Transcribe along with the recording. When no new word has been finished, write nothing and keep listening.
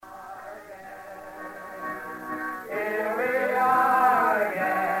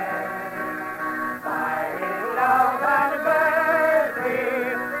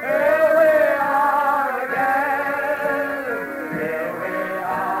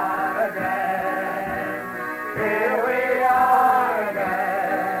Here we are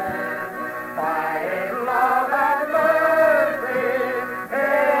again, by His love and mercy.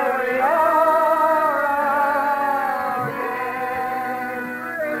 Here we are again,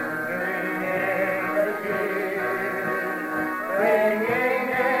 singing in the street, ringing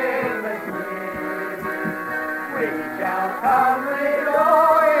in the street. We shall come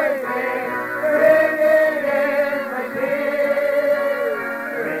rejoicing, ringing in the street,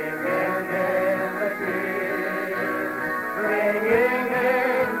 ringing in the street, ringing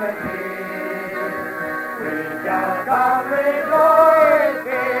in the street. We shall come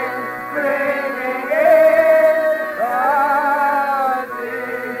rejoicing, ringing in the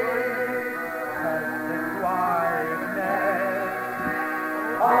street. As the quietness,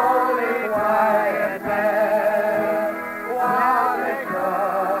 holy quietness, while it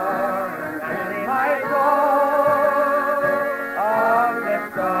comes in my soul of the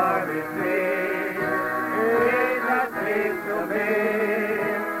starry sea, is that sleep to me,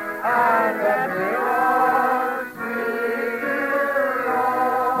 and that reward sweet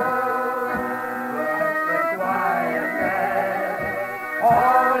alone. Blessed quietness,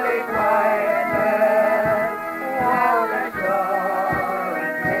 holy quietness, while the shore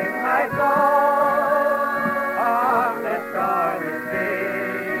and sing my soul of the starry sea,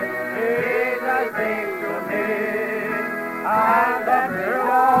 is a thing to me, and that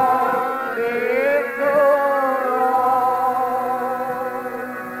reward is so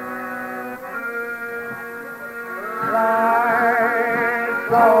life,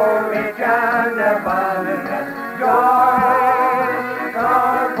 so rich and abundant, joy,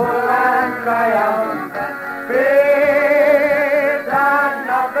 joyful and triumphant, peace that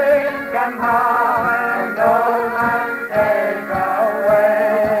nothing can harm and no man take away.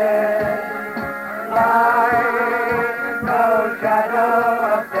 Light, no shadow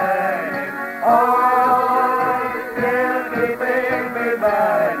of turning, all still keeping me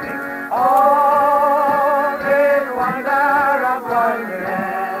burning. All this wonder of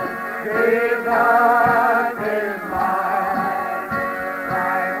wonders, Jesus is mine.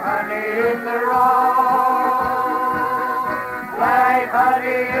 Like honey in the rock, like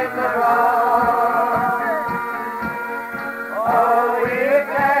honey in the rock. Oh, it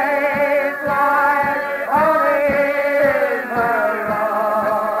tastes like honey in the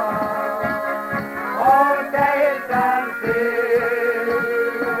rock. Oh, taste and see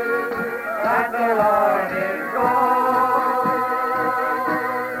that the Lord is good.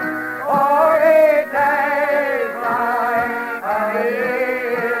 Oh, it tastes like honey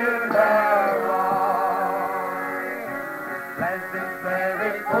in the rock. Blessed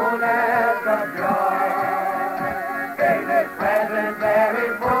Spirit, fullness of joy. In His presence there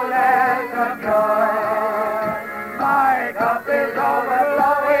is fullness of joy. My cup is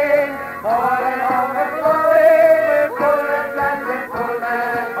overflowing, more than overflowing, with fullness and with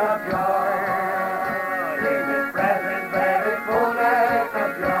fullness of joy. In His presence there is fullness of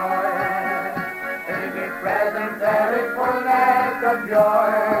joy. In His presence there is fullness of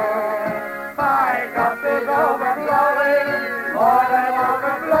joy. My cup is overflowing, more than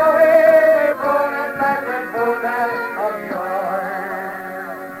overflowing, with fullness and with fullness of joy.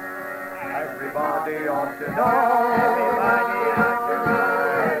 Everybody ought to know. Everybody ought to know.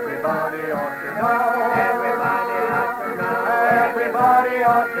 Everybody ought to know. Everybody ought to know. Everybody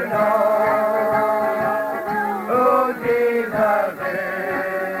ought to know who Jesus is.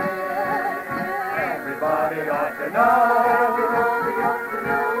 Everybody ought to know.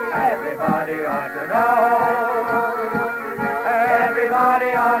 Everybody ought to know. Everybody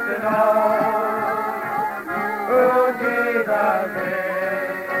ought to know who Jesus is.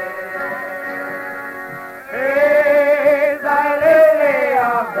 He's the lily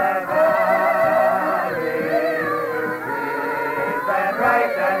of the valley. He's the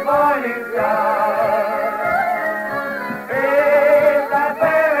bright and morning star. He's the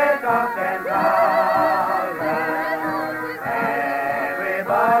fairest of 10,000.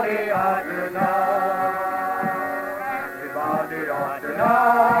 Everybody ought to know. Everybody ought to know.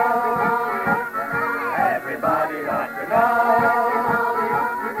 Everybody ought to know.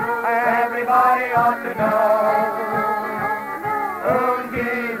 Everybody ought to know who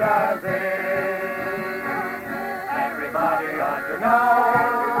Jesus is. Everybody ought to know.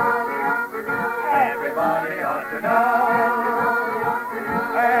 Everybody ought to know.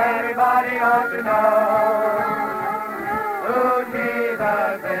 Everybody ought to know who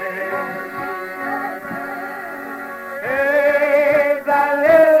Jesus is. He's the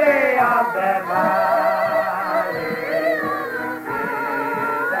lily of the valley.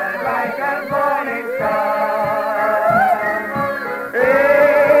 He's the bright and morning star.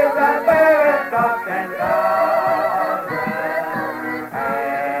 He's the fairest of 10,000.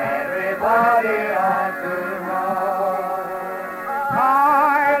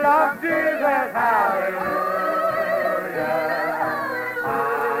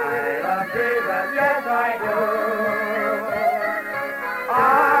 Jesus, yes I do. I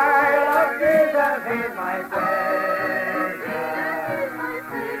love Jesus, he's my Savior.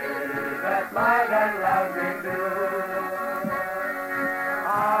 Jesus, my God, loves me too.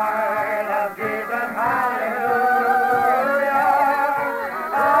 I love Jesus, hallelujah.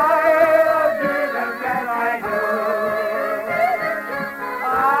 I love Jesus, yes I do.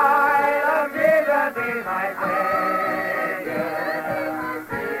 I love Jesus, he's my Savior.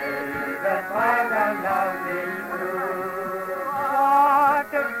 Jesus, my God, loves me too.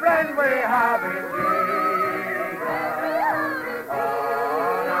 What a friend we have in Jesus.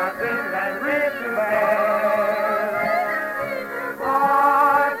 All our sins and griefs to bear.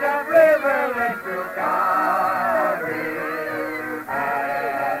 What a privilege to carry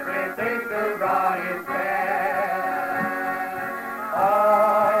everything to God in prayer.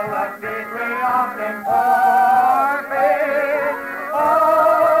 All what need we often forfeit.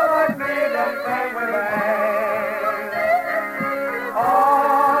 All what need us pay we bear.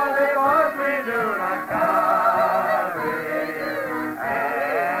 All because we do not carry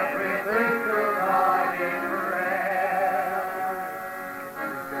everything to God in prayer.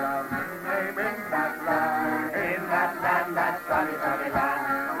 In that land, that sunny, sunny land,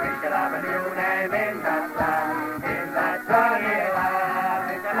 we shall have a new name in that land, in that sunny land.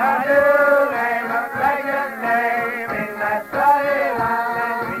 We shall have a new name, a precious name, in that sunny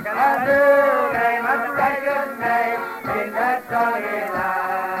land. We shall have a new name, a precious name, in that sunny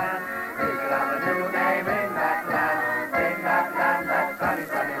land. We shall have a new name in that land, that sunny,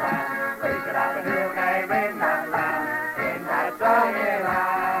 sunny land. We shall have a new name in that land, sunny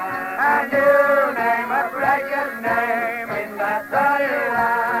land. A new name, a precious name, in that sunny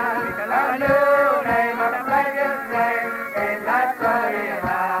land. We shall have a new name, a precious name, in that sunny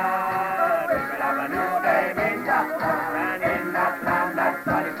land. We shall have a new name in that land, and in that land, that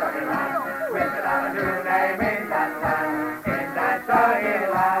sunny, sunny land. We shall have a new name in that land, sunny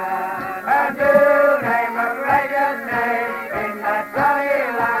land. A new name, a precious name, in that sunny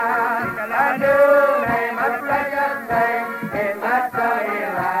land. We shall have a new name, a precious name, in that sunny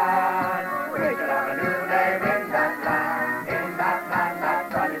land. We shall have a new name in that land, that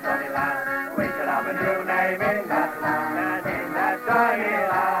sunny, sunny land. We shall have a new name in that land, and in that sunny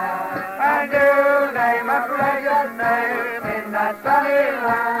land. A new name, a precious name, in that sunny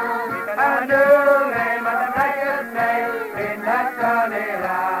land. We shall have a new name, a precious name, in that sunny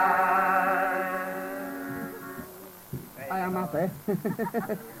land. I am happy.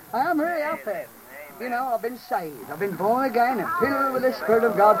 I am really happy. You know, I've been saved. I've been born again and filled with the Spirit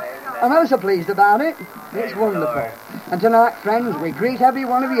of God. I'm also pleased about it. It's wonderful. And tonight, friends, we greet every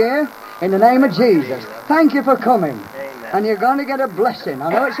one of you in the name of Jesus. Thank you for coming. And you're going to get a blessing. I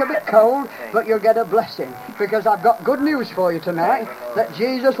know it's a bit cold, but you'll get a blessing. Because I've got good news for you tonight, that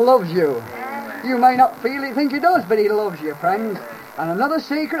Jesus loves you. You may not think he does, but he loves you, friends. And another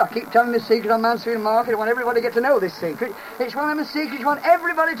secret, I keep telling this secret on Mansfield Market, I want everybody to get to know this secret. It's one of the secrets you want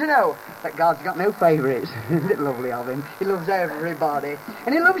everybody to know, that God's got no favourites. Isn't it lovely of him? He loves everybody.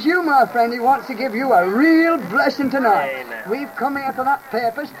 And he loves you, my friend. He wants to give you a real blessing tonight. Amen. We've come here for that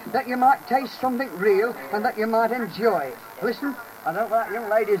purpose, that you might taste something real and that you might enjoy it. Listen, I don't know what that young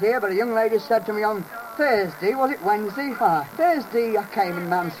lady's here, but a young lady said to me on Thursday, was it Wednesday? Thursday I came in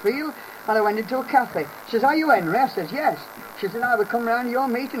Mansfield and I went into a cafe. She says, "Are you Henry?" I says, "Yes." She said, "I would come round your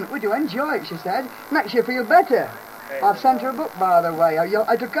meeting. Would you enjoy it?" She said. "Makes you feel better." I've sent her a book, by the way.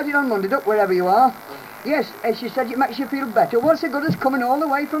 I took it on Monday, Duck, wherever you are. Yes, and she said it makes you feel better. What's the good as coming all the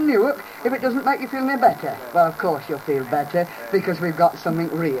way from Newark if it doesn't make you feel any better? Well, of course you'll feel better because we've got something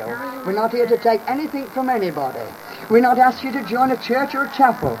real. We're not here to take anything from anybody. We're not asking you to join a church or a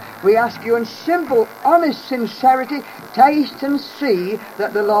chapel. We ask you in simple, honest sincerity, taste and see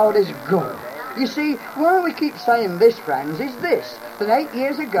that the Lord is good. You see, why we keep saying this, friends, is this, that 8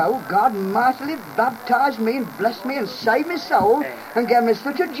 years ago, God mightily baptized me and blessed me and saved my soul and gave me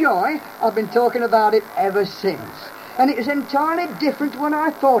such a joy, I've been talking about it ever since. And it was entirely different to what I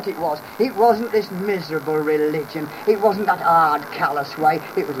thought it was. It wasn't this miserable religion. It wasn't that hard, callous way.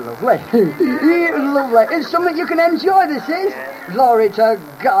 It was lovely. It was lovely. It's something you can enjoy, this is. Glory to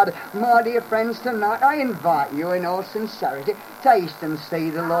God. My dear friends, tonight I invite you in all sincerity, taste and see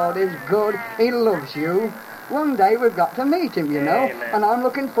the Lord is good. He loves you. one day we've got to meet him, you know. Amen. And I'm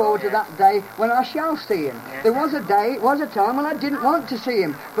looking forward to that day when I shall see him. There was a time when I didn't want to see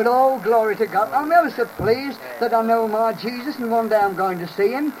him. But oh, glory to God, I'm ever so pleased that I know my Jesus, and one day I'm going to see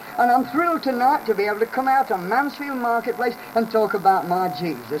him. And I'm thrilled tonight to be able to come out on Mansfield Marketplace and talk about my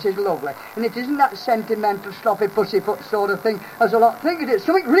Jesus. It's lovely. And it isn't that sentimental, sloppy, pussyfoot sort of thing as a lot think it is.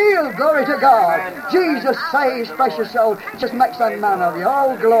 Something real, glory to God. Jesus saves, precious soul, just makes a man of you.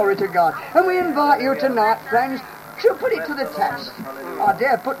 Oh, glory to God. And we invite you tonight, friends, to put it to the test. I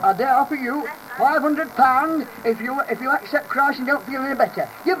dare offer you £500 if you accept Christ and don't feel any better.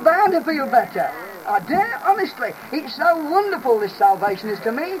 You're bound to feel better. I dare, honestly. It's so wonderful, this salvation is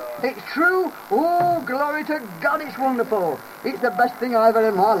to me. It's true. Oh, glory to God, it's wonderful. It's the best thing I've ever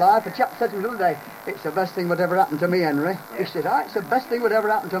in my life. A chap said to me the other day, it's the best thing that ever happened to me, Henry. He said, it's the best thing that ever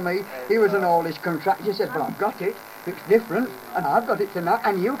happened to me. He was an oldest contractor. He said, well, I've got it. It's different, and I've got it tonight,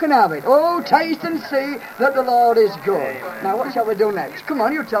 and you can have it. Oh, taste and see that the Lord is good. Now, what shall we do next? Come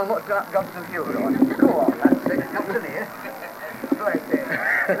on, you tell them what's got to you, right? Go on, that's it. Come to here. Right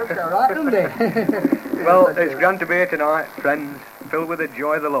there. Looks all right, doesn't it? Well, it's grand to be here tonight, friends, filled with the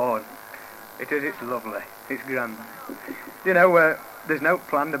joy of the Lord. It is, it's lovely. It's grand. You know, there's no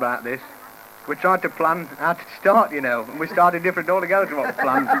plan about this. We tried to plan how to start, you know, and we started different altogether to what we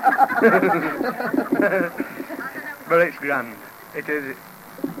planned. But it's grand. It is.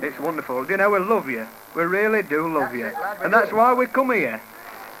 It's wonderful. You know, we love you. We really do love you. And that's why we come here.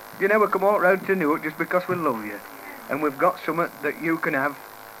 You know, we come all round to Newark just because we love you. And we've got something that you can have,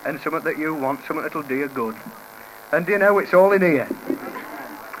 and something that you want, something that'll do you good. And you know, it's all in here.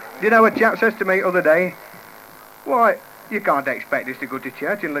 You know, a chap says to me the other day, why, you can't expect us to go to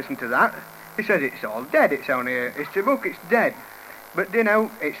church and listen to that. He says it's all dead, it's only a history book, it's dead. But, you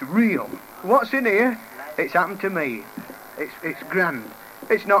know, it's real. What's in here, it's happened to me. It's grand.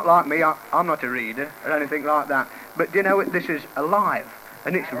 It's not like me, I'm not a reader or anything like that. But, you know, this is alive,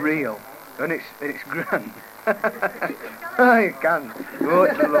 and it's real, and it's grand. You can. Oh,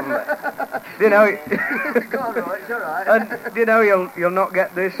 it's lovely. You know, Go on, Roy, it's all right. and, you know, you'll not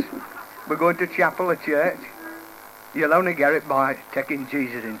get this. We're going to chapel or church. You'll only get it by taking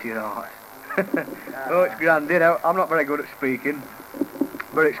Jesus into your heart. Oh, it's grand, you know. I'm not very good at speaking,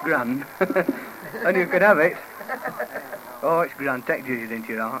 but it's grand. And you can have it. Oh, it's grand. Take Jesus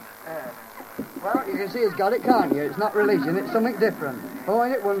into your heart. Well, you can see he's got it, can't you? It's not religion, it's something different. Oh,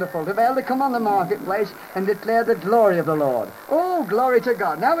 isn't it wonderful to be able to come on the marketplace and declare the glory of the Lord. Oh, glory to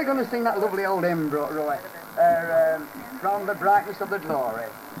God. Now we're going to sing that lovely old hymn, Roy. From the brightness of the glory.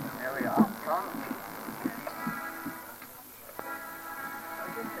 There we are.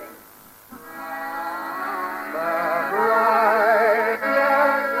 Praise the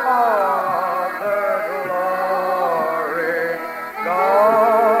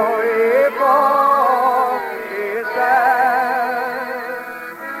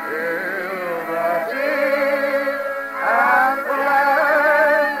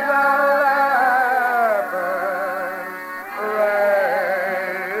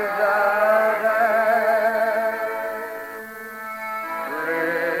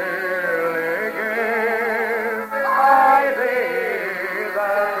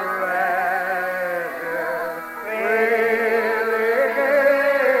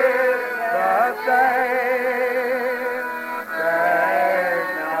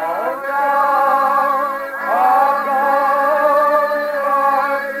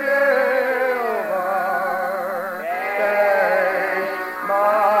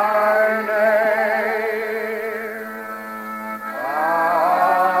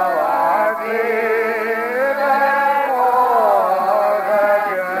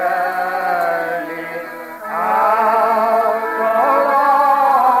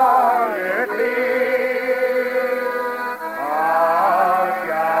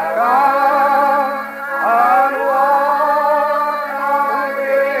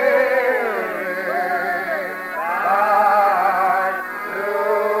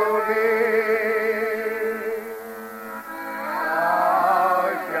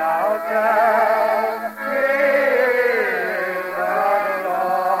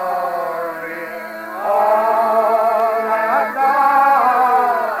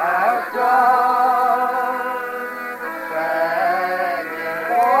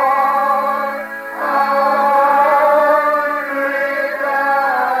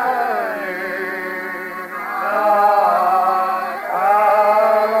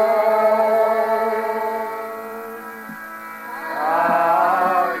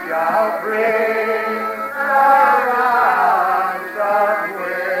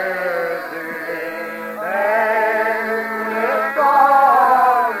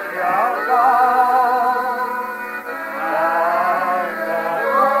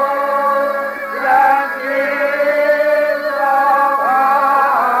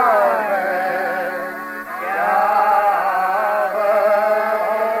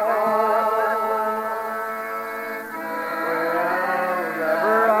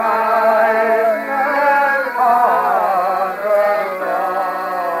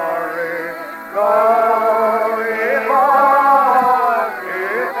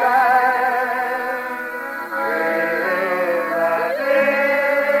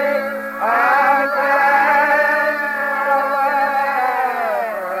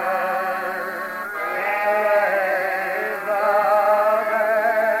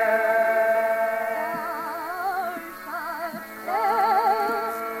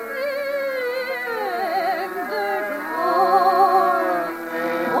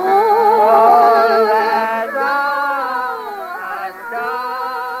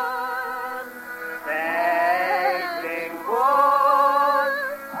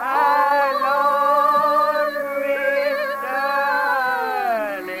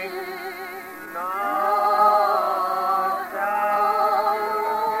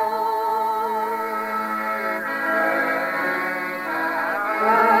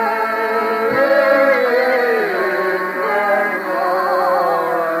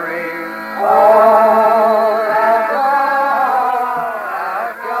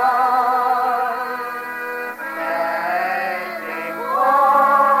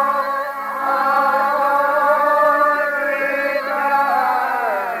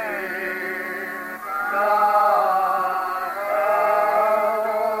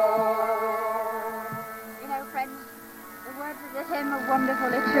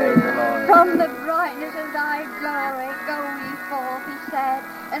glory, go ye forth, he said.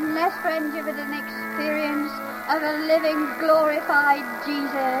 Unless, friends, you've had an experience of a living, glorified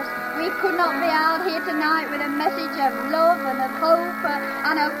Jesus, we could not be out here tonight with a message of love and of hope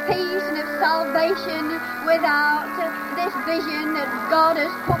and of peace and of salvation without this vision that God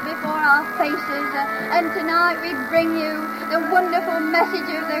has put before our faces. And tonight we bring you the wonderful message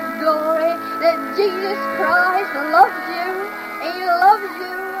of the glory that Jesus Christ loves you. He loves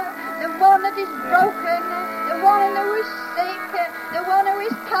you. The one that is broken, the one who is sick, the one who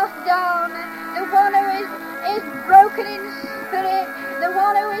is cast down, the one who is broken in spirit, the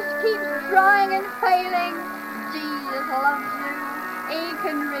one who keeps trying and failing. Jesus loves you. He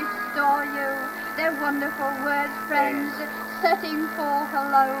can restore you. They're wonderful words, friends. Setting forth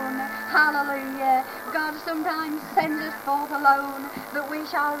alone. Hallelujah. God sometimes sends us forth alone, but we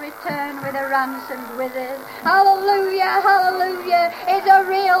shall return with a ransomed with us. Hallelujah, hallelujah. It's a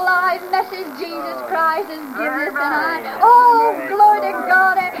real live message Jesus Christ has given us tonight. Oh, glory to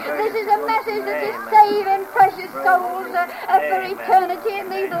God. This is a message that is saving precious souls for eternity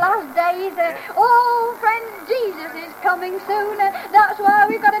in these last days. Oh, friends, Jesus is coming soon. That's why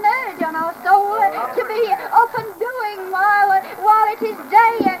we've got an urge on our soul to be up and doing while it is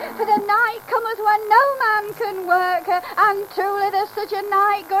day, for the night cometh when no man can work, and truly there's such a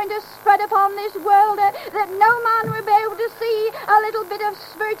night going to spread upon this world that no man will be able to see a little bit of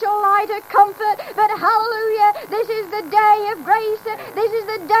spiritual light or comfort. But hallelujah, this is the day of grace. This is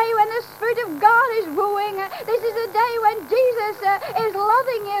the day when the Spirit of God is wooing. This is the day when Jesus is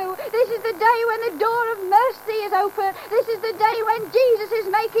loving you. This is the day when the door of mercy is open. This is the day when Jesus is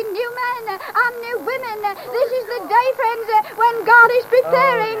making new men and new women. This is the day, friends, when God is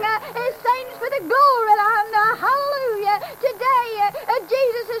preparing his saints for the glory land. Hallelujah. Today,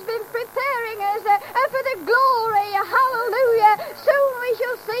 Jesus has been preparing us for the glory. Hallelujah. Soon we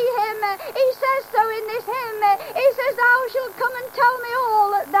shall see him. He says so in this hymn. He says, thou shalt come and tell me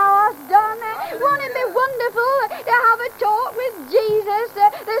all that thou hast done. Won't it be wonderful to have a talk with Jesus,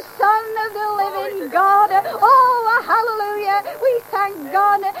 the Son of the living God? Oh, hallelujah. We thank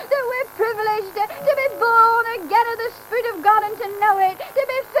God that we're privileged to be born again of the Spirit of God and to know it, to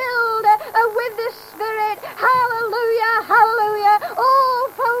be filled with the Spirit. Hallelujah, hallelujah. Oh,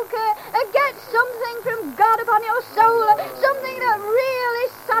 folk, get something from God upon your soul, something that really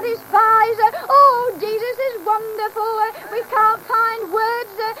satisfies. Oh, Jesus is wonderful. We can't find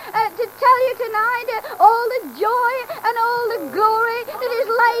words to tell you tonight all the joy and all the glory that is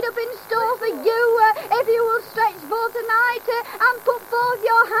laid up in store for you if you will stretch forth tonight and put forth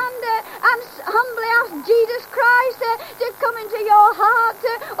your hand and humbly ask Jesus Christ to come into your heart.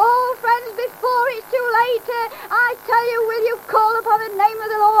 Oh, friends, before it's too late, I tell you, will you call upon the name of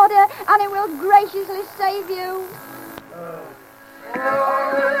the Lord and it will graciously save you.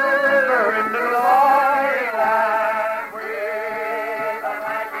 Over in the glory land, with a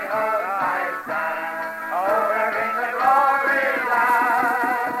mighty host I stand. Over in the glory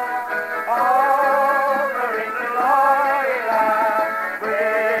land, over in the glory land,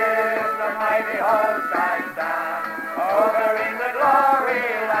 with a mighty host I stand. Over in the glory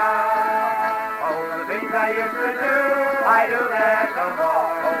land, all the things I used to do, I do them no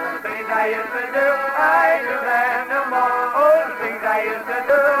more. All the things I used to do, I do them no more. I used to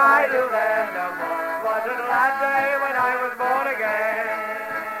do, I do them no more. Was it last day when I was born again?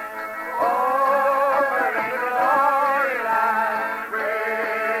 Over in the glory land,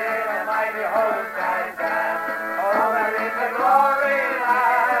 with a mighty host I stand. Over in the glory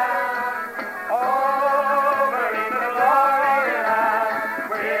land, over in the glory land,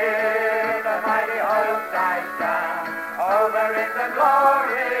 with a mighty host I stand. Over in the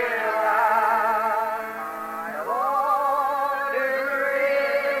glory land.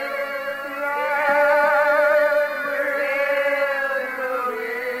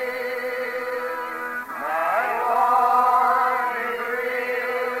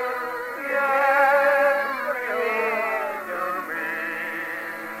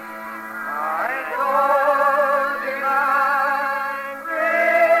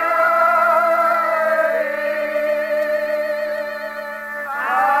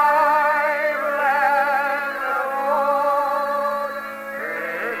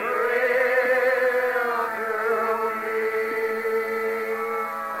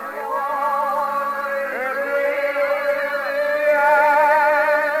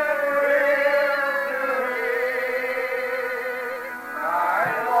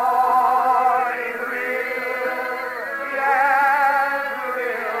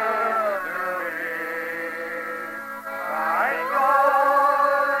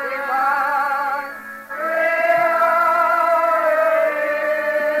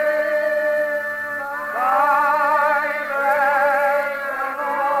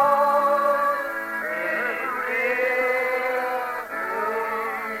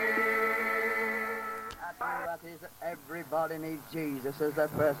 Everybody needs Jesus as their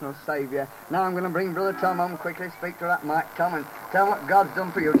personal Saviour. Now I'm going to bring Brother Tom home quickly, speak to that mic. Tom, and tell what God's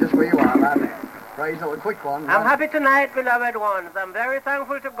done for you just where you are, lad. Praise the Lord. Quick one. I'm happy tonight, beloved ones. I'm very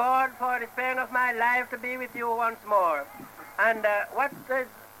thankful to God for the sparing of my life to be with you once more. And what is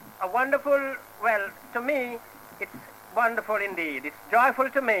a wonderful, well, to me, it's wonderful indeed. It's joyful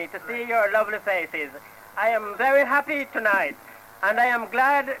to me to see your lovely faces. I am very happy tonight, and I am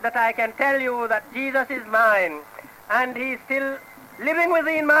glad that I can tell you that Jesus is mine, and he's still living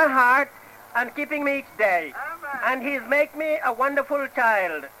within my heart and keeping me each day. And he's made me a wonderful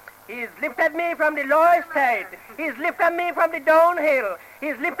child. He's lifted me from the lower state. He's lifted me from the downhill.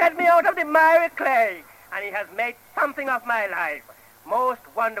 He's lifted me out of the miry clay, and he has made something of my life. Most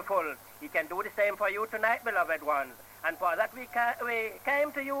wonderful. He can do the same for you tonight, beloved ones. And for that we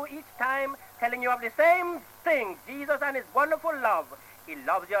came to you each time telling you of the same thing, Jesus and his wonderful love. He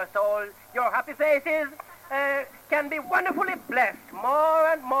loves your soul. Your happy faces can be wonderfully blessed more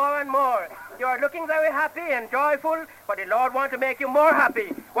and more and more. You are looking very happy and joyful, but the Lord wants to make you more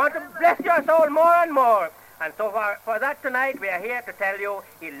happy, want to bless your soul more and more. And so for that tonight we are here to tell you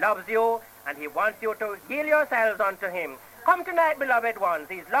he loves you and he wants you to yield yourselves unto him. Come tonight, beloved ones.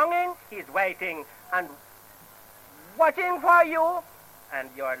 He's longing, he's waiting, and watching for you, and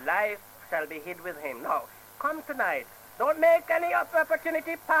your life shall be hid with him. Now, come tonight. Don't make any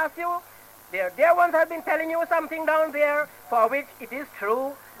opportunity pass you. Their dear ones have been telling you something down there for which it is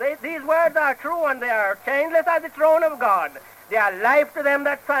true. These words are true, and they are changeless as the throne of God. They are life to them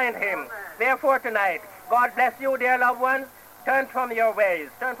that find him. Therefore, tonight, God bless you, dear loved ones. Turn from your ways.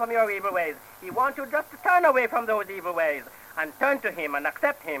 Turn from your evil ways. He wants you just to turn away from those evil ways and turn to him and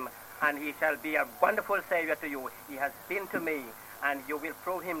accept him, and he shall be a wonderful Savior to you. He has been to me, and you will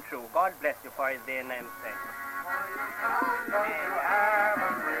prove him true. God bless you for his dear name's sake.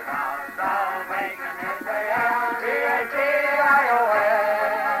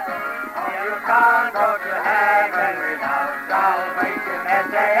 You can't go to heaven without salvation.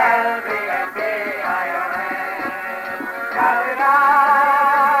 S-A-L-V-A-T-I-O-N. Carry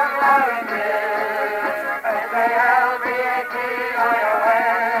on, loving this. S-A-L-V-A-T-I-O-N.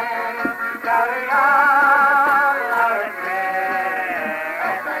 Carry on, loving this.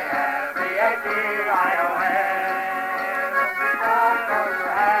 S-A-L-V-A-T-I-O-N. You can't go to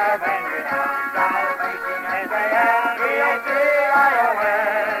heaven without salvation. S-A-L-V-A-T-I-O-N.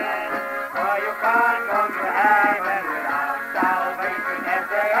 For you can't go to heaven without salvation.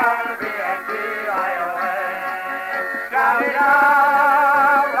 S-A-L-V-A-T-I-O-N. Shout it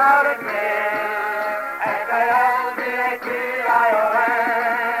out loud and clear. S-A-L-V-A-T-I-O-N.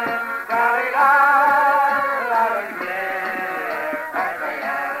 Shout it out loud and clear.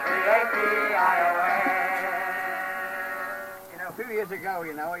 S-A-L-V-A-T-I-O-N. You know, a few years ago,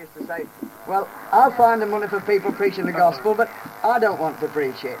 I used to say, well, I'll find the money for people preaching the gospel, but I don't want to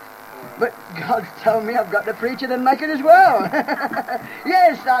preach it. But God's told me I've got to preach it and make it as well.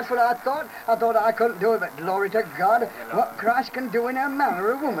 Yes, that's what I thought. I thought I couldn't do it, but glory to God. What Christ can do in a man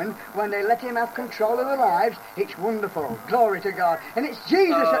or a woman when they let him have control of their lives, it's wonderful. Glory to God. And it's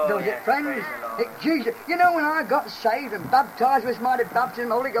Jesus that does it, friends. It's Jesus. You know, when I got saved and baptized with mighty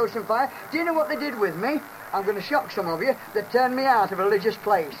baptism, Holy Ghost and fire, do you know what they did with me? I'm going to shock some of you. They turned me out of a religious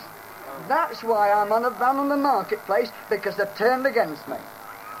place. That's why I'm on a van on the marketplace, because they turned against me.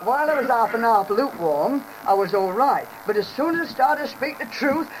 While I was half and half lukewarm, I was all right. But as soon as I started to speak the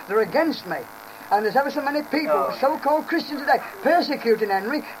truth, they're against me. And there's ever so many people, so-called Christians today, persecuting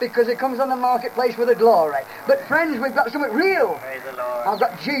Henry because he comes on the marketplace with a glory. But friends, we've got something real. Praise the Lord. I've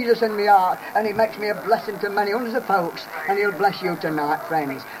got Jesus in my heart, and he makes me a blessing to many hundreds of folks, and he'll bless you tonight,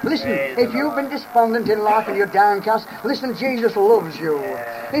 friends. Listen, if you've been despondent in life and you're downcast, listen, Jesus loves you.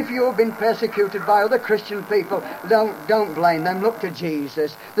 If you've been persecuted by other Christian people, don't blame them. Look to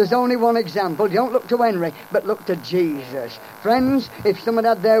Jesus. There's only one example. Don't look to Henry, but look to Jesus. Friends, if someone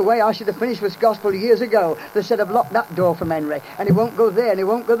had their way, I should have finished this gospel years ago. They said, I've locked that door from Henry, and he won't go there, and he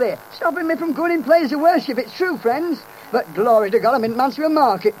won't go there. Stopping me from going in places of worship. It's true, friends. But glory to God, I'm in Mansfield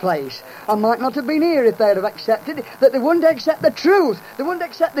Marketplace. I might not have been here if they'd have accepted that they wouldn't accept the truth. They wouldn't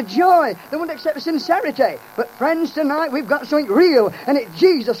accept the joy. They wouldn't accept the sincerity. But friends, tonight we've got something real, and it's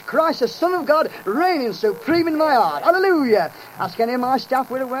Jesus Christ, the Son of God, reigning supreme in my heart. Hallelujah. Ask any of my staff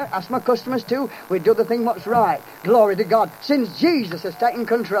where to work. Ask my customers too. We do the thing what's right. Glory to God. Since Jesus has taken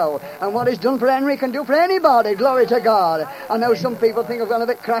control, and what he's done for Henry can do for anybody. Glory to God. I know some people think I've gone a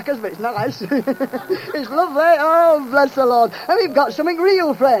bit crackers, but it's nice. It's lovely. Oh, bless the Lord. And we've got something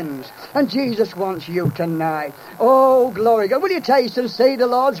real, friends. And Jesus wants you tonight. Oh, glory to God. Will you taste and see the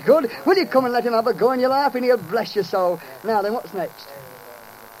Lord's good? Will you come and let him have a go in your life, and he'll bless your soul? Now then, what's next?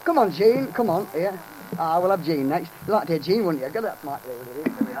 Come on, Jean. Come on. Here. We'll have Jean next. You'd like to hear Jean, wouldn't you? Get up, Mike. There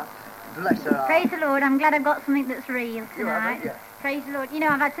we are. Bless her heart. Praise the Lord. I'm glad I've got something that's real You have, tonight. haven't you? Praise the Lord. You know,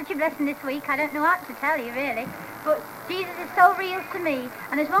 I've had such a blessing this week, I don't know what to tell you, really. But Jesus is so real to me.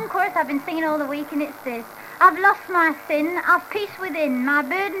 And there's one chorus I've been singing all the week, and it's this. I've lost my sin, I've peace within, my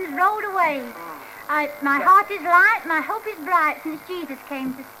burden's rolled away. My heart is light, my hope is bright, since Jesus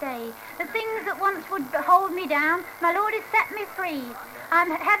came to stay. The things that once would hold me down, my Lord has set me free. I'm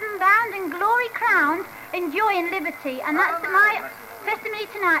heaven-bound and glory-crowned, enjoying liberty. And that's my testimony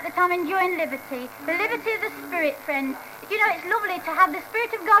tonight, that I'm enjoying liberty. The liberty of the Spirit, friends. You know, it's lovely to have the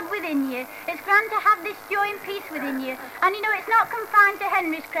Spirit of God within you. It's grand to have this joy and peace within you. And you know, it's not confined to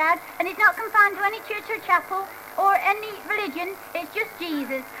Henry's crowd, and it's not confined to any church or chapel or any religion. It's just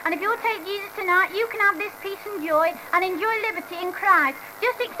Jesus. And if you'll take Jesus tonight, you can have this peace and joy and enjoy liberty in Christ.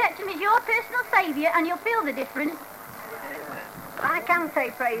 Just accept him as your personal Saviour, and you'll feel the difference. I can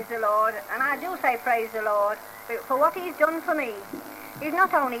say praise the Lord, and I do say praise the Lord for what he's done for me. He's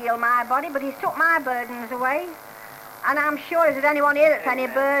not only healed my body, but he's took my burdens away. And I'm sure if there's anyone here that's any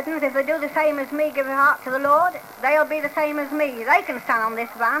burdens, if they do the same as me, give their heart to the Lord, they'll be the same as me. They can stand on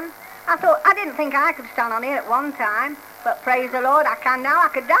this van. I didn't think I could stand on here at one time, but praise the Lord, I can now. I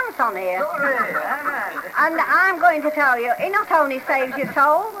could dance on here. And I'm going to tell you, he not only saves your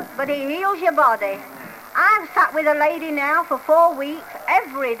soul, but he heals your body. I've sat with a lady now for 4 weeks,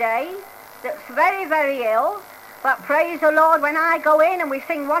 every day, that's very, very ill. But praise the Lord, when I go in and we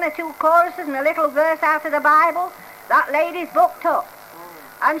sing 1 or 2 choruses and a little verse out of the Bible, that lady's booked up.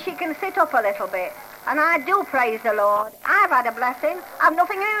 And she can sit up a little bit. And I do praise the Lord. I've had a blessing. I've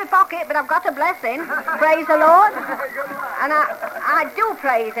nothing in my pocket, but I've got a blessing. Praise the Lord. And I do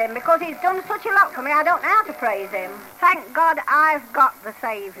praise him, because he's done such a lot for me, I don't know how to praise him. Thank God I've got the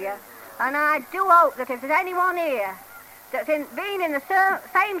Saviour. And I do hope that if there's anyone here that's been in the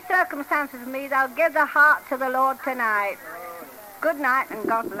same circumstances as me, they'll give their heart to the Lord tonight. Good night, and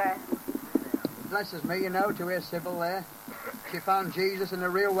God bless. Blesses me, you know, to hear Sybil there. She found Jesus in a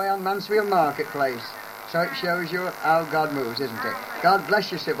real way on Mansfield Marketplace. So it shows you how God moves, isn't it? God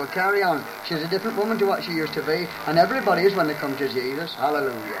bless you, Sybil. Carry on. She's a different woman to what she used to be, and everybody is when they come to Jesus.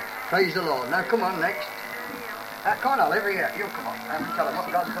 Hallelujah. Praise the Lord. Now, come on, next. Come on, Oliver, here. You come on. Tell them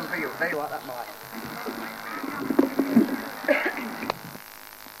what God's done for you. They like that, Mike.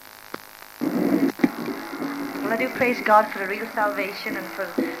 Well, I do praise God for a real salvation and for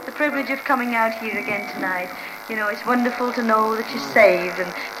the privilege of coming out here again tonight. You know, it's wonderful to know that you're saved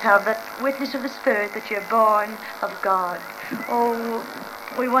and to have that witness of the Spirit that you're born of God. Oh,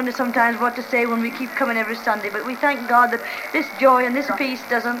 we wonder sometimes what to say when we keep coming every Sunday, but we thank God that this joy and this peace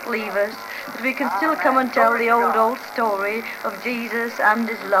doesn't leave us, that we can still come and tell the old story of Jesus and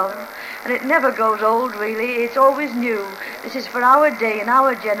his love. And it never grows old, really. It's always new. This is for our day and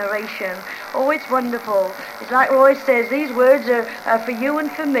our generation. Oh, it's wonderful. It's like Roy says, these words are for you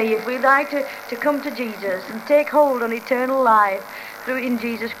and for me if we like to come to Jesus and take hold on eternal life through in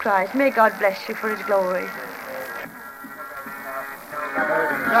Jesus Christ. May God bless you for his glory.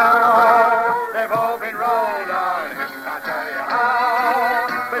 Now they've all been rolled on. I'll tell you how.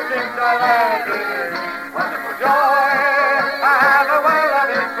 But since I landed, wonderful joy. I have a well of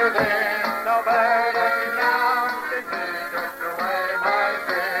it within. No burden now, since he took away my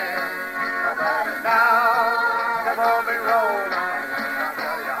sin. No burden now, they've all been rolled on. I'll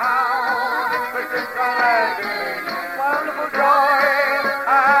tell you how. But since I landed, wonderful joy.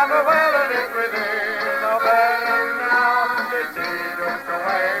 I have a well of it within. No burden now, since he took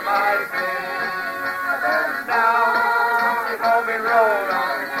away my sin. No burden now, they've all been rolled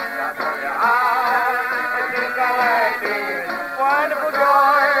on. I'll tell you how. But since I landed, wonderful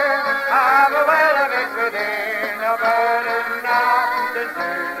joy. I have a well of it within. No burden now, since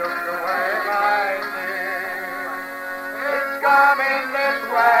he took away my sin. It's coming this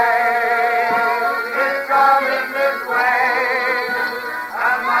way. It's coming this way.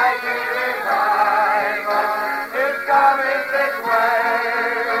 A mighty revival. It's coming this way.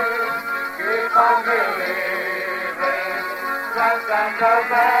 Keep on believing. Trust and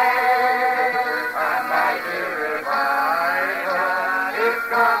obey. A mighty revival. It's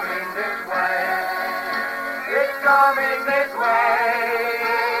coming this way. It's coming this way.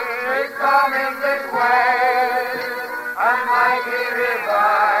 It's coming this way. A mighty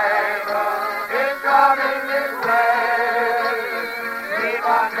revival. It's coming this way. Keep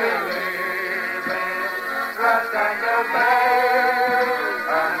on believing. Trust and obey.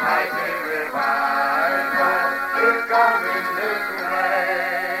 A mighty revival. It's coming this way.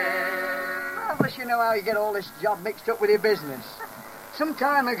 Marvellous, you know how you get all this job mixed up with your business. Some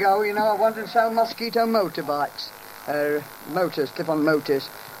time ago, you know, I wanted to sell mosquito motorbikes. Motors, clip-on motors.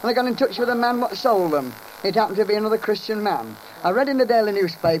 and I got in touch with a man what sold them. It happened to be another Christian man. I read in the daily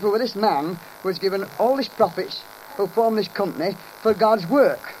newspaper where this man was given all his profits who formed this company for God's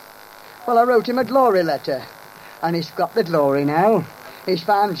work. Well, I wrote him a glory letter, and he's got the glory now. He's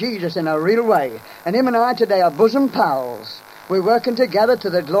found Jesus in a real way, and him and I today are bosom pals. We're working together to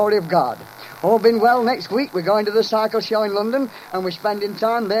the glory of God. All been well. Next week we're going to the cycle show in London, and we're spending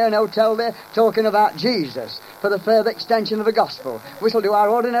time there in a hotel there talking about Jesus for the further extension of the gospel. We shall do our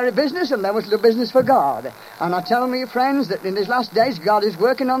ordinary business, and then we shall do business for God. And I tell me, friends, that in these last days God is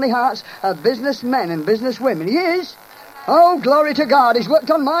working on the hearts of businessmen and businesswomen. He is. Oh, glory to God. He's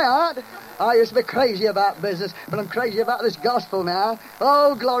worked on my heart. I used to be crazy about business, but I'm crazy about this gospel now.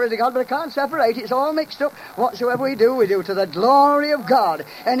 Oh, glory to God, but I can't separate it. It's all mixed up. Whatsoever we do to the glory of God.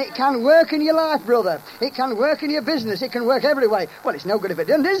 And it can work in your life, brother. It can work in your business. It can work every way. Well, it's no good if it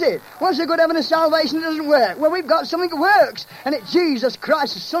doesn't, is it? What's the good having a salvation that doesn't work? Well, we've got something that works, and it's Jesus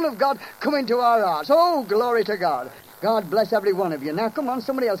Christ, the Son of God, coming to our hearts. Oh, glory to God. God bless every one of you. Now, come on,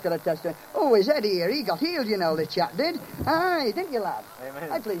 somebody else got a testimony. Oh, is Eddie here? He got healed, you know, the chap did. Aye, didn't you, lad?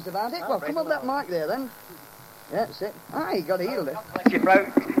 Amen. I'm pleased about it. Well, come up that mic there, then. Yeah, that's it. Aye, he got healed. Bless you,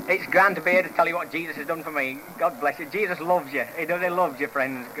 bro. It's grand to be here to tell you what Jesus has done for me. God bless you. Jesus loves you. He does. He loves you,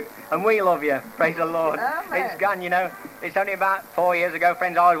 friends. And we love you. Praise the Lord. Amen. It's grand, you know. It's only about 4 years ago,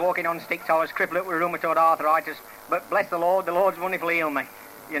 friends, I was walking on sticks. I was crippled up with rheumatoid arthritis. But bless the Lord's wonderfully healed me.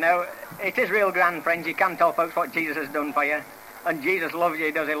 You know, it is real grand, friends. You can tell folks what Jesus has done for you. And Jesus loves you.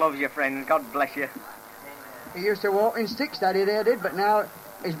 He does. He loves you, friends. God bless you. He used to walk in sticks, Daddy there did, but now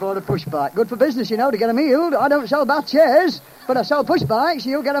he's bought a push bike. Good for business, you know, to get him healed. I don't sell bath chairs, but I sell push bikes.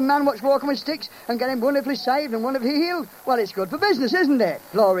 You'll get a man what's walking with sticks and get him wonderfully saved and wonderfully healed. Well, it's good for business, isn't it?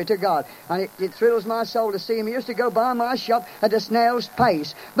 Glory to God. And it thrills my soul to see him. He used to go by my shop at a snail's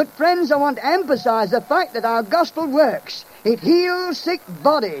pace. But, friends, I want to emphasize the fact that our gospel works. It heals sick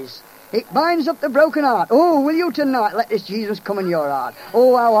bodies. It binds up the broken heart. Oh, will you tonight let this Jesus come in your heart?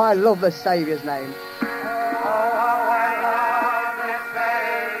 Oh, how I love the Saviour's name.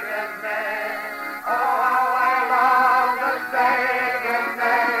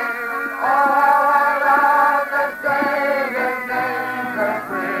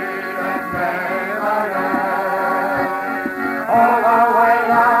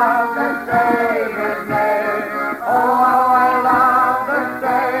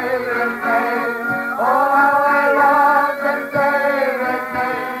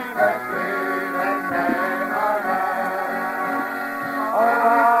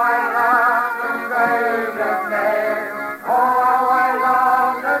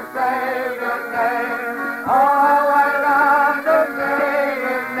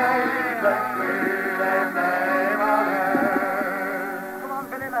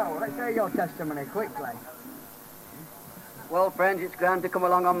 Testimony, quickly. Well, friends, it's grand to come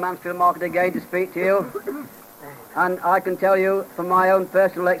along on Mansfield Market again to speak to you. And I can tell you from my own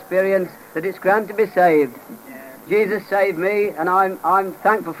personal experience that it's grand to be saved. Jesus saved me, and I'm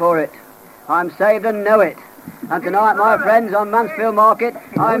thankful for it. I'm saved and know it. And tonight, my friends, on Mansfield Market,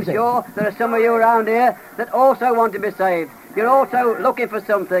 I'm sure there are some of you around here that also want to be saved. You're also looking for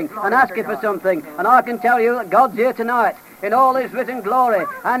something and asking for something. And I can tell you that God's here tonight in all his risen glory,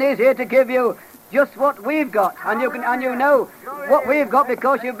 and he's here to give you just what we've got, and you know what we've got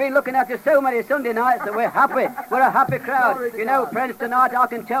because you've been looking after so many Sunday nights that we're happy. We're a happy crowd. You know, friends, tonight I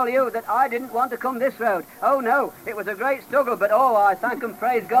can tell you that I didn't want to come this road. Oh no, it was a great struggle, but oh, I thank and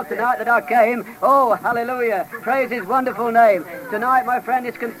praise God tonight that I came. Oh, hallelujah, praise his wonderful name. Tonight, my friend,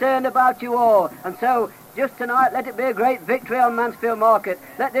 is concerned about you all, and so just tonight, let it be a great victory on Mansfield Market.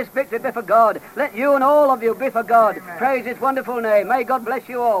 Let this victory be for God. Let you and all of you be for God. Praise his wonderful name. May God bless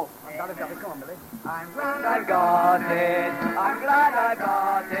you all. I'm glad I got it. I'm glad I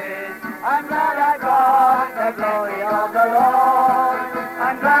got it. I'm glad I got the glory of the Lord.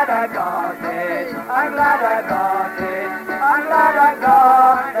 I'm glad I got it. I'm glad I got it. I'm glad I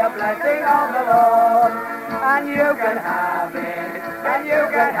got the blessing of the Lord. And you can have it. And you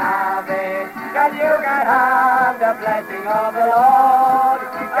can have it. And you can have the blessing of the Lord.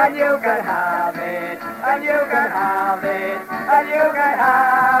 And you can have it. And you can have it. And you can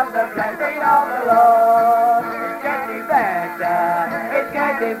have the blessing of the Lord. It's getting better. It's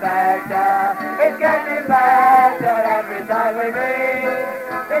getting better. It's getting better every time we meet.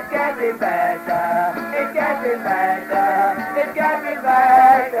 It's getting better. It's getting better. It's getting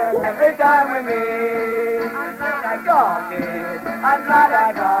better every time we meet. I'm glad I got it. I'm glad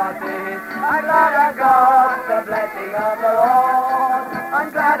I got it. I'm glad I got the blessing of the Lord. I'm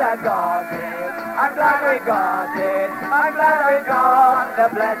glad I got it. I'm glad we got it. I'm glad we got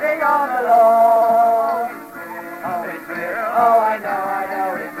the blessing of the Lord. Oh, it's real. Oh, I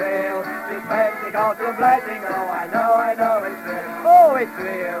know it's real. Pentecostal blessing. Oh, I know it's real. Oh, it's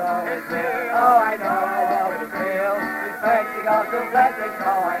real, oh, it's real. Oh, I know it's real. This Pentecostal blessing.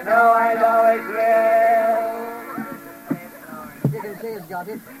 Oh, I know it's real. You can see it's got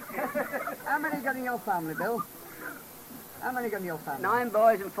it. How many got in your family, Bill? How many got in your family? 9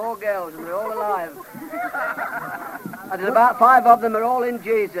 boys and 4 girls, and they're all alive. And there's about 5 of them are all in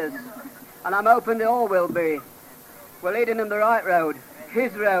Jesus. And I'm hoping they all will be. We're leading them the right road.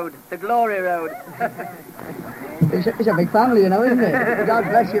 His road, the glory road. It's a big family, you know, isn't it? God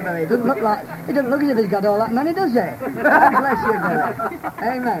bless you, Billy. It doesn't look as if he's got all that money, does it? God bless you, Billy.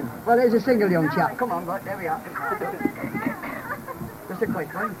 Amen. Well, there's a single young chap. Come on, look, there we are. Just a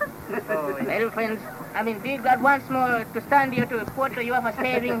quick one. Well, friends, I'm indeed glad once more to stand here to report to you of a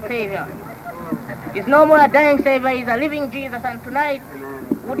saving Savior. He's no more a dying Savior, he's a living Jesus, and tonight,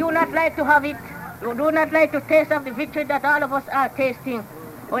 would you not like to have it? Would you not like to taste of the victory that all of us are tasting?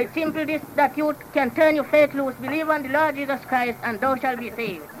 Or it's simply this, that you can turn your faith loose, believe on the Lord Jesus Christ, and thou shalt be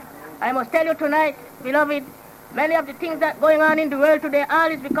saved. I must tell you tonight, beloved, many of the things that are going on in the world today, all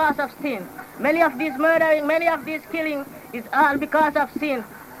is because of sin. Many of these murdering, many of these killing is all because of sin.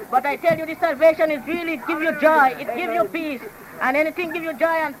 But I tell you, this salvation is really give you joy, it gives you peace. And anything give you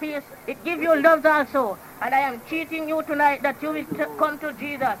joy and peace, it gives you love also. And I am cheating you tonight that you will come to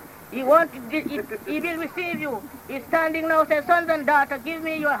Jesus. He will receive you. He's standing now, says, sons and daughters, give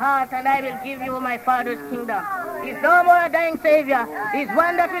me your heart and I will give you my Father's kingdom. He's no more a dying Savior. He's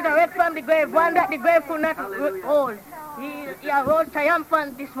one that resurrected from the grave, one that the grave could not hold. He arose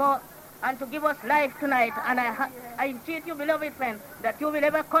triumphant this morning and to give us life tonight. And I entreat you, beloved friend, that you will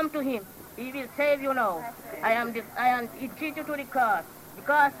ever come to him. He will save you now. I entreat you to the cross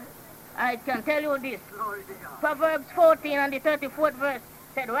because I can tell you this. Proverbs 14 and the 34th verse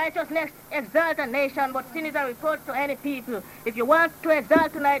said, righteousness exalt a nation, but sin is a reproach to any people. If you want to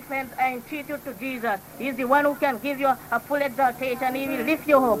exalt tonight, friends, I entreat you to Jesus. He is the one who can give you a full exaltation. He will lift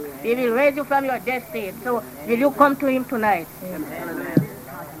you up. He will raise you from your death state. So will you come to him tonight?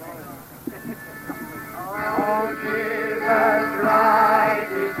 Oh, Jesus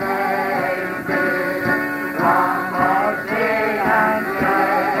Christ, he saved me from all sin and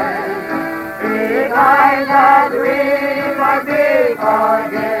shame. He died that we might be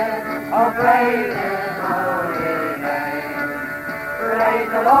forgiven. Oh, praise his holy name. Praise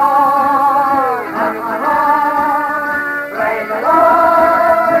the Lord, praise the Lord, praise the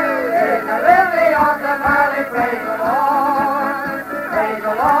Lord. In the lily of the valley, praise the Lord, praise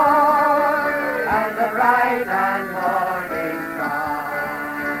the Lord, and the bright and morning star.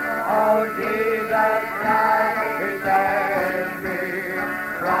 Oh, Jesus Christ, he saved me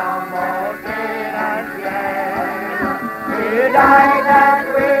from all sin and shame. He died that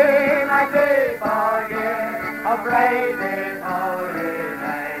we might be forgiven. Oh, praise his holy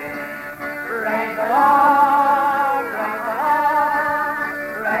name. Praise the Lord, praise the Lord,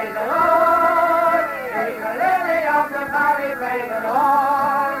 praise the Lord. He's the lily of the valley, praise the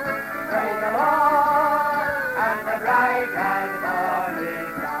Lord, praise the Lord, and the bright and morning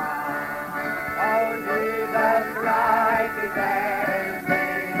star. Oh, Jesus Christ, he saved me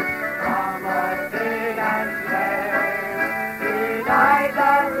from all sin and shame. He died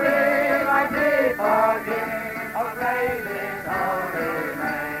that we might be forgiven. Oh, praise his holy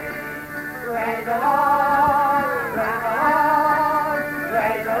name. Praise the Lord, praise the Lord,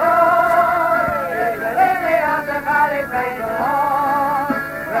 praise the Lord. He's the lily of the valley, praise the Lord,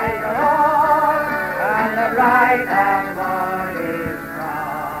 praise the Lord, and the bright and morning star.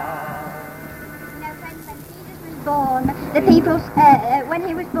 You know, friends, when Jesus was born, the people, when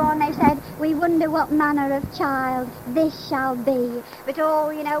he was born, they said, we wonder what manner of child this shall be. But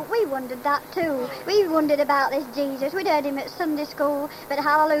you know, we wondered that too. We wondered about this Jesus. We'd heard him at Sunday school, but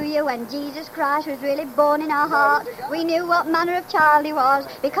hallelujah, when Jesus Christ was really born in our hearts, we knew what manner of child he was,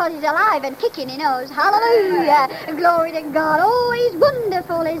 because he's alive and kicking in us. Hallelujah! Glory to God. Oh, he's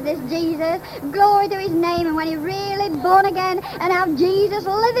wonderful is this Jesus. Glory to his name. And when he really born again and have Jesus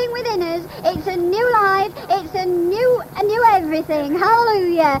living within us, it's a new life. It's a new everything.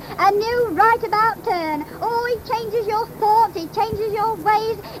 Hallelujah. A new right about turn. Oh, he changes your thoughts. He changes your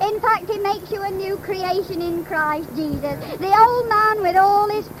ways. In fact, he makes you a new creation in Christ Jesus. The old man with all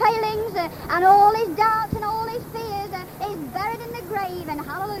his failings and all his doubts and all his fears is buried in the grave, and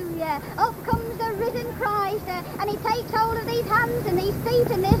hallelujah, up comes the risen Christ, and he takes hold of these hands and these feet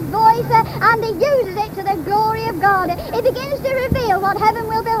and this voice, and he uses it to the glory of God. He begins to reveal what heaven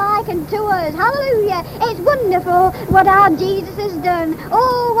will be like unto us. Hallelujah. It's wonderful what our Jesus has done.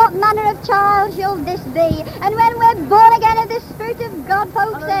 Oh, what manner of child shall this be? And when we're born again of the Spirit of God,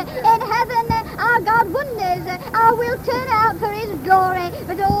 folks, in heaven, I our God wonders will turn out for his glory.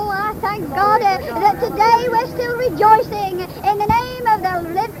 But oh, I thank God that today we're still rejoicing in the name of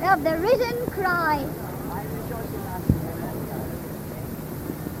the risen Christ.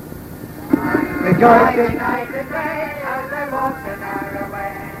 Rejoicing night and day as I walk the narrow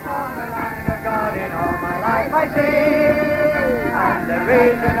way. On the land of God in all my life I sing. And the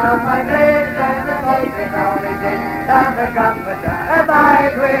reason of my bliss and the amazing only this, and the Comforter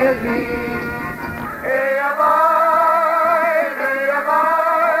abide with me. He abides,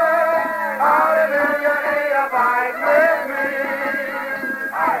 hallelujah, he abides with me.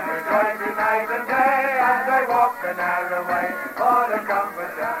 I'm rejoicing night and day as I walk the narrow way, for the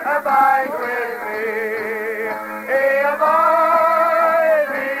Comforter abides with me. He abides,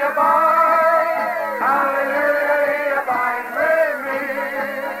 hallelujah, he abides with me.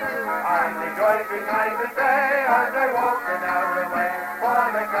 I'm rejoicing night and day as I walk the narrow way, for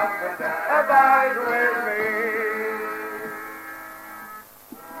the Comforter abides with me.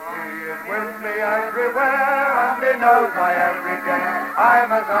 He is with me everywhere, and he knows my every care.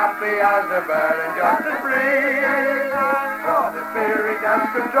 I'm as happy as a bird and just as free. For the Spirit has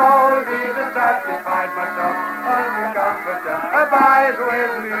control, Jesus satisfied my soul, and the Comforter abides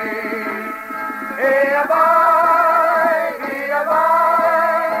with me. He abides,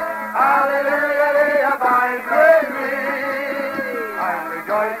 hallelujah, he abides with me. I'm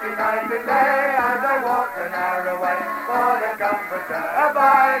rejoicing night and day as I walk the narrow way, for the Comforter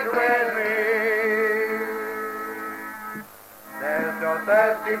abides with me. They're so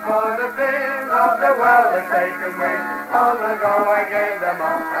thirsty for the things of the world that taken me. Long ago I gave them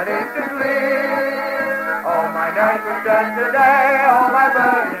up and instantly. All my nights were spent today, all my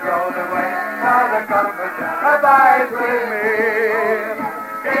burdens rolled away. Now the Comforter abides with me.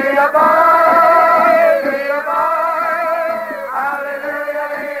 He abides,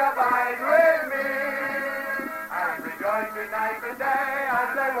 hallelujah, he abides with me. I'm rejoicing night and day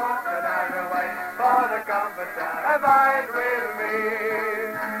as I walk the narrow way, for the Comforter abides with me.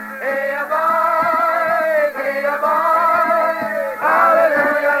 He abides,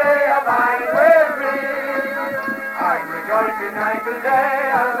 hallelujah, he abides with me. I'm rejoicing night and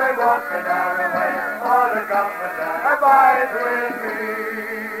day as I walk the narrow way, for the Comforter abides with me.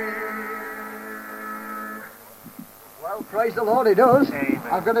 Well, praise the Lord, he does. Amen.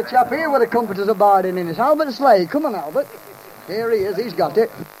 I've got a chap here with a Comforter's abiding in us. Albert Slade. Come on, Albert. Here he is. He's got it.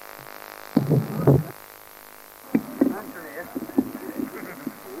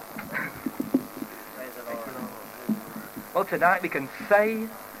 Well, tonight we can say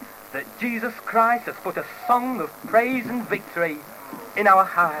that Jesus Christ has put a song of praise and victory in our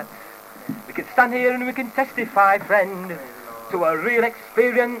hearts. We can stand here and we can testify, friend, to a real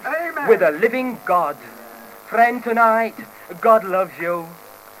experience with a living God. Friend, tonight, God loves you.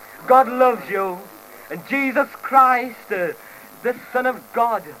 God loves you. And Jesus Christ, the Son of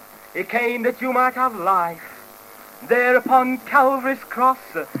God, he came that you might have life. There upon Calvary's cross,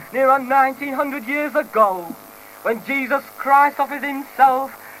 near on 1900 years ago, when Jesus Christ offered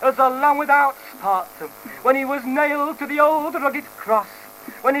himself as a lamb without spot, when he was nailed to the old rugged cross,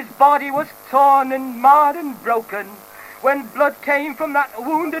 when his body was torn and marred and broken, when blood came from that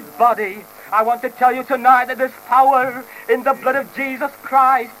wounded body, I want to tell you tonight that there's power in the blood of Jesus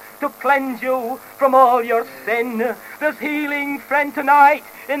Christ to cleanse you from all your sin. There's healing, friend, tonight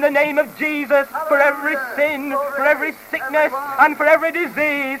in the name of Jesus for every sin, for every sickness, and for every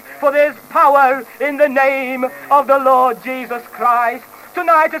disease. For there's power in the name of the Lord Jesus Christ.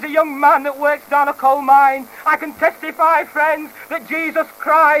 Tonight, as a young man that works down a coal mine, I can testify, friends, that Jesus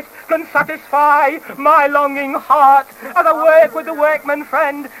Christ can satisfy my longing heart. As I work with the workmen,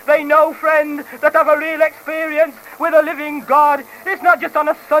 friend, they know, friend, that I've a real experience with a living God. It's not just on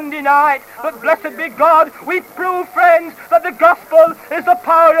a Sunday night, but blessed be God, we prove, friends, that the gospel is the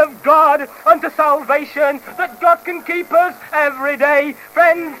power of God unto salvation, that God can keep us every day.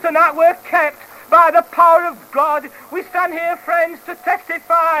 Friends, tonight we're kept by the power of God. We stand here, friends, to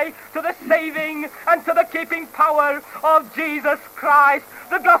testify to the saving and to the keeping power of Jesus Christ.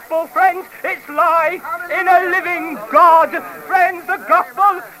 The gospel, friends, it's life in a living God. Friends, the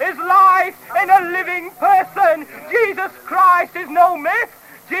gospel is life in a living person. Jesus Christ is no myth.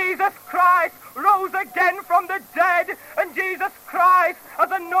 Jesus Christ rose again from the dead, and Jesus Christ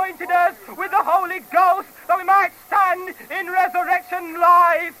has anointed us with the Holy Ghost that we might stand in resurrection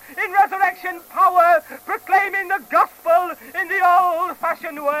life, in resurrection power, proclaiming the gospel in the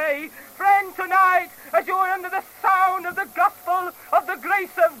old-fashioned way. Friend, tonight, as you are under the sound of the gospel of the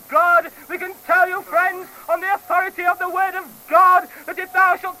grace of God, we can tell you, friends, on the authority of the word of God, that if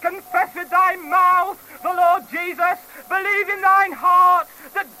thou shalt confess with thy mouth the Lord Jesus, believe in thine heart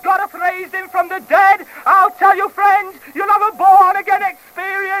that God hath raised him from the dead. I'll tell you, friends, you'll have a born-again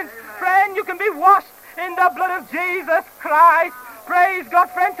experience. Friend, you can be washed in the blood of Jesus Christ. Praise God,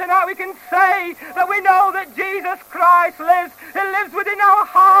 friend, tonight we can say that we know that Jesus Christ lives. He lives within our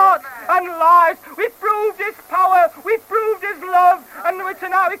hearts and lives. We've proved His power. We've proved His love. And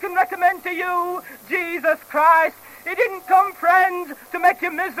tonight we can recommend to you Jesus Christ. He didn't come, friends, to make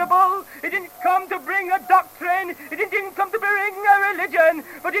you miserable. He didn't come to bring a doctrine. He didn't come to bring a religion.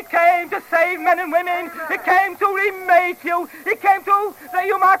 But He came to save men and women. He came to remake you. He came to that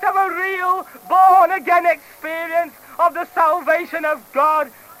you might have a real born-again experience of the salvation of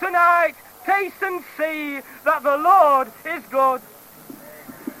God. Tonight, taste and see that the Lord is good.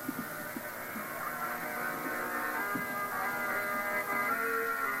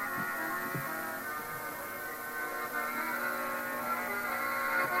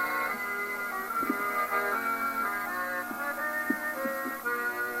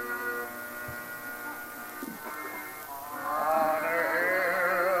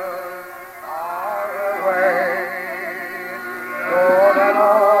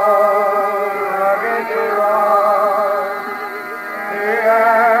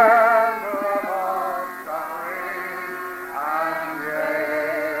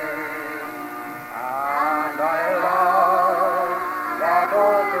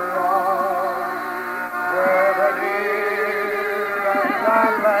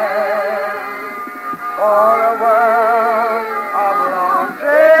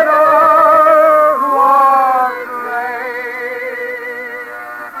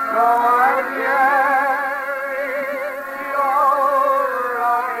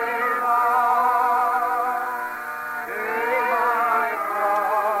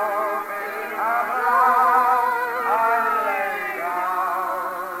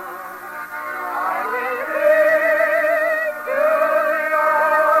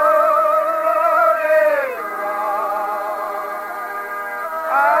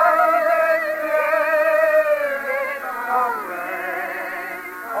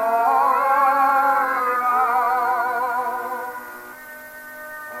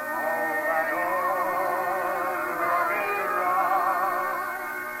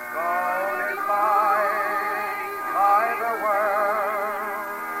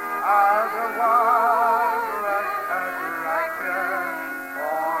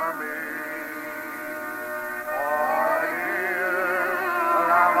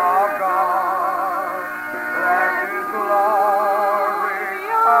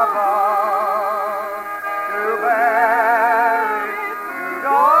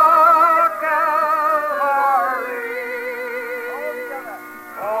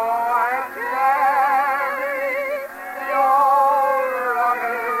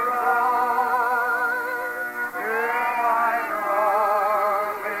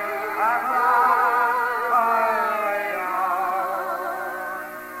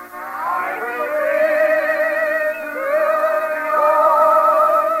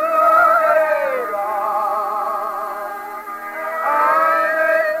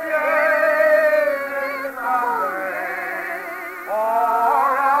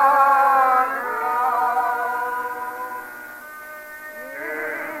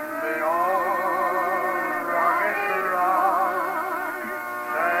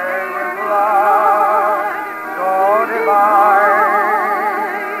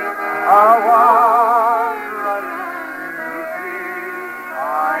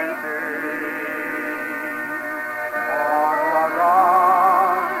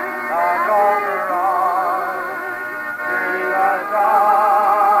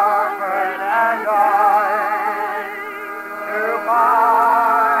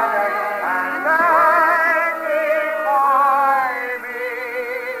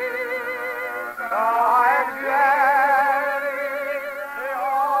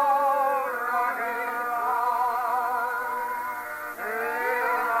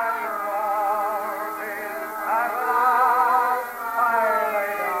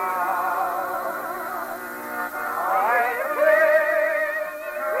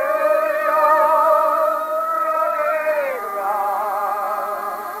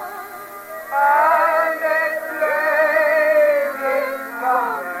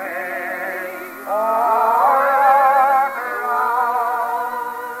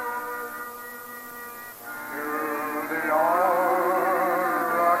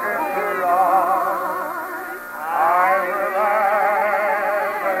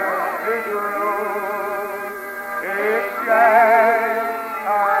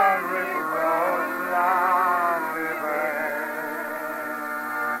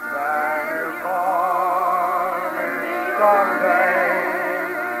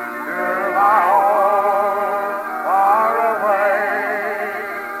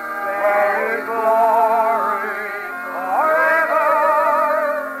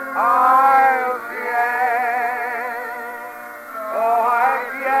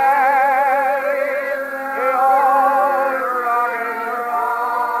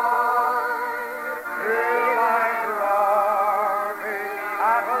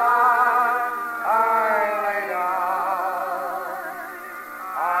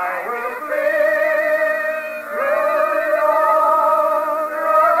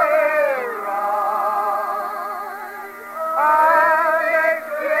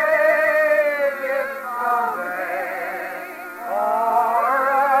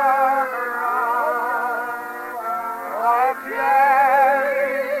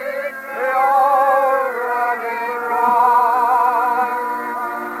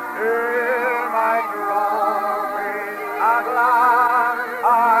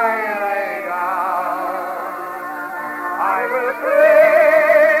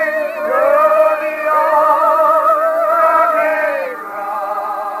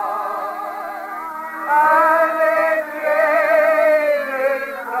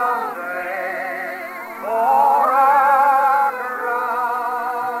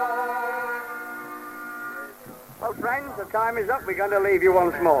 time is up. We're going to leave you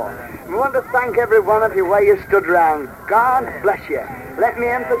once more. We want to thank every one of you where you stood round. God bless you. Let me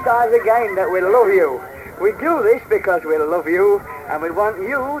emphasize again that we love you. We do this because we love you, and we want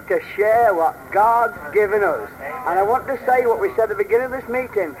you to share what God's given us. And I want to say what we said at the beginning of this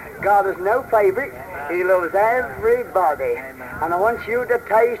meeting. God has no favourites. He loves everybody. And I want you to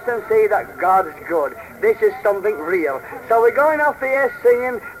taste and see that God is good. This is something real. So we're going off here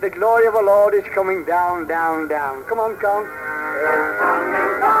singing, the glory of the Lord is coming down, down, down. Come on, Con. It's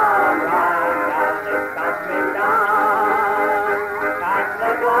coming down, down, down, it's coming down. And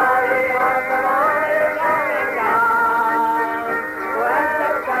the glory of the Lord is coming down. When the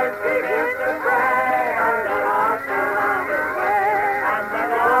saints begin to pray, and the Lord shall have his way, and the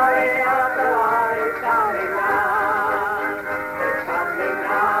glory of the Lord is coming down. It's coming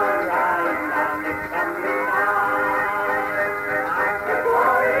down, right down, it's coming down. And the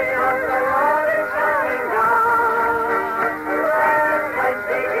glory of the Lord is coming down. When the saints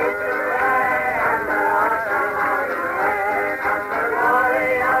begin to pray, and the Lord shall have his way, and the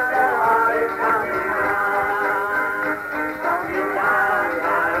glory of the Lord is coming down. It's coming down,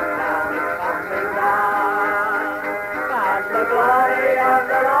 right down, it's coming down. And the glory of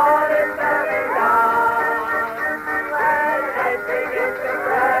the Lord is coming down. When the saints begin to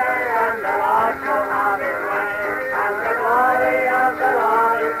pray, and the Lord shall have his way, and the glory of the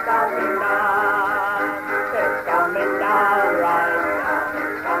Lord is coming down. It's coming down, right down,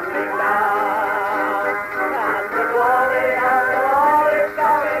 it's coming down. And the glory of the Lord is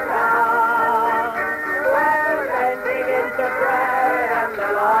coming down. When the saints begin to pray, and the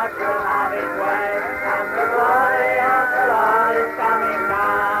Lord shall have his way, and the glory of the Lord is coming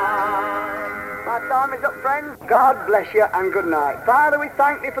down. My time is up, friends. God bless you and good night. Father, we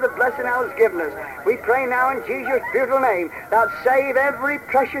thank thee for the blessing thou hast given us. We pray now in Jesus' beautiful name that save every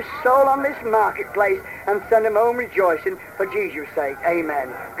precious soul on this marketplace and send them home rejoicing for Jesus' sake. Amen.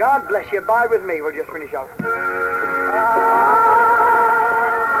 God bless you. Abide with me. We'll just finish off.